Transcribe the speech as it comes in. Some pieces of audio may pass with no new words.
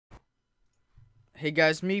Hey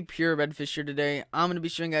guys, me Pure Redfish here today. I'm going to be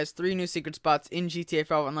showing you guys 3 new secret spots in GTA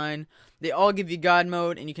 5 Online. They all give you God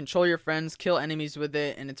mode and you control your friends, kill enemies with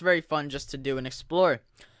it, and it's very fun just to do and explore.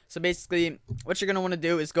 So basically, what you're going to want to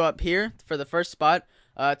do is go up here for the first spot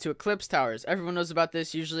to Eclipse Towers. Everyone knows about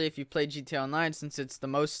this usually if you play GTA Online, since it's the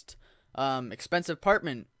most expensive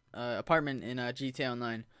apartment in GTA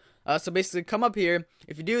Online. So basically, come up here.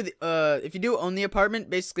 If you do own the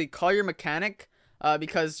apartment, basically call your mechanic.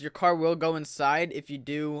 Because your car will go inside if you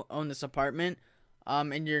do own this apartment,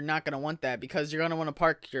 and you're not going to want that because you're going to want to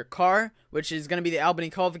park your car, which is going to be the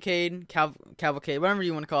Albany Cavalcade, whatever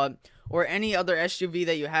you want to call it, or any other SUV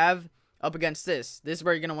that you have up against this. This is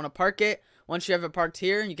where you're going to want to park it. Once you have it parked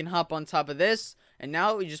here, you can hop on top of this, and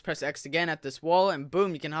now you just press X again at this wall, and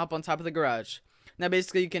boom, you can hop on top of the garage. Now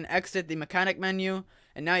basically you can exit the mechanic menu,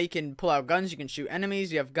 and now you can pull out guns, you can shoot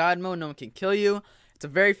enemies, you have God mode, no one can kill you. It's a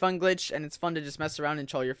very fun glitch, and it's fun to just mess around and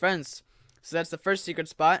troll your friends. So that's the first secret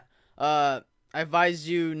spot. I advise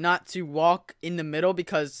you not to walk in the middle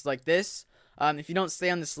because like this, if you don't stay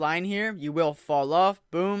on this line here, you will fall off.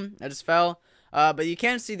 Boom, I just fell. But you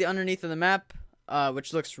can see the underneath of the map,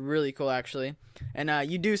 which looks really cool actually.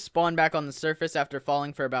 And you do spawn back on the surface after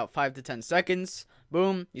falling for about 5 to 10 seconds.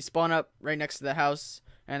 Boom, you spawn up right next to the house,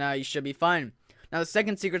 and you should be fine. Now the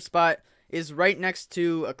second secret spot is right next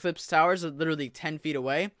to Eclipse Towers, literally 10 feet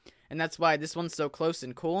away, and that's why this one's so close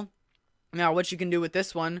and cool. Now what you can do with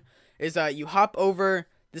this one is you hop over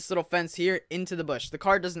this little fence here into the bush. The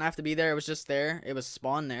car doesn't have to be there, it was just there, it was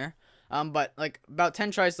spawned there. But like about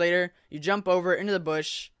 10 tries later, you jump over into the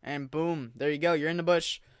bush, and boom, there you go, you're in the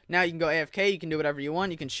bush. Now you can go AFK, you can do whatever you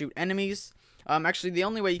want, you can shoot enemies. Actually, the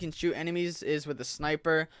only way you can shoot enemies is with a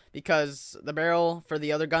sniper, because the barrel for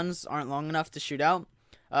the other guns aren't long enough to shoot out.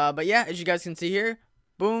 But yeah, as you guys can see here,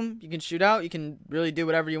 boom, you can shoot out, you can really do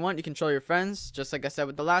whatever you want, you control your friends, just like I said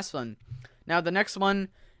with the last one. Now the next one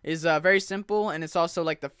is very simple, and it's also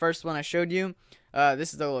like the first one I showed you.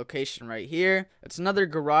 This is the location right here. It's another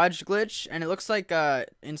garage glitch, and it looks like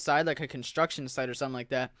inside like a construction site or something like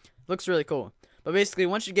that. It looks really cool. But basically,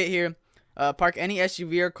 once you get here, park any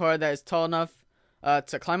SUV or car that is tall enough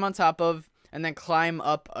to climb on top of, and then climb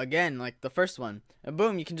up again like the first one. And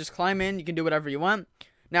boom, you can just climb in, you can do whatever you want.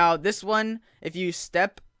 Now, this one, if you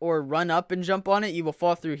step or run up and jump on it, you will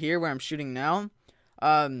fall through here where I'm shooting now.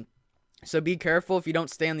 So be careful if you don't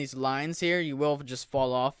stay on these lines here. You will just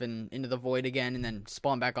fall off and into the void again and then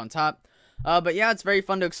spawn back on top. But yeah, it's very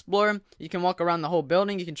fun to explore. You can walk around the whole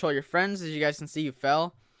building. You control your friends. As you guys can see, you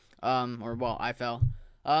fell. Or, well, I fell.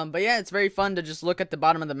 But yeah, it's very fun to just look at the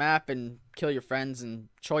bottom of the map and kill your friends and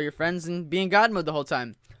troll your friends and be in God mode the whole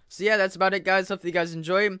time. So yeah, that's about it, guys. Hopefully you guys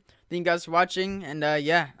enjoy. Thank you guys for watching, and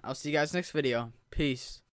yeah, I'll see you guys next video.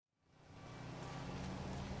 Peace.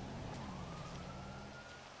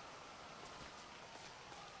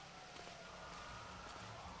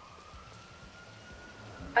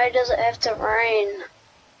 Why does it have to rain?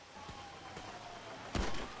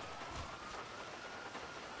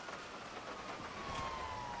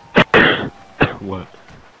 What?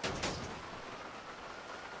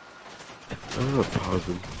 I'm not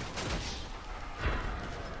pausing.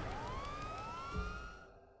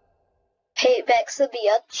 Hey, Bex the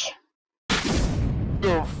bitch.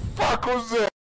 The fuck was that?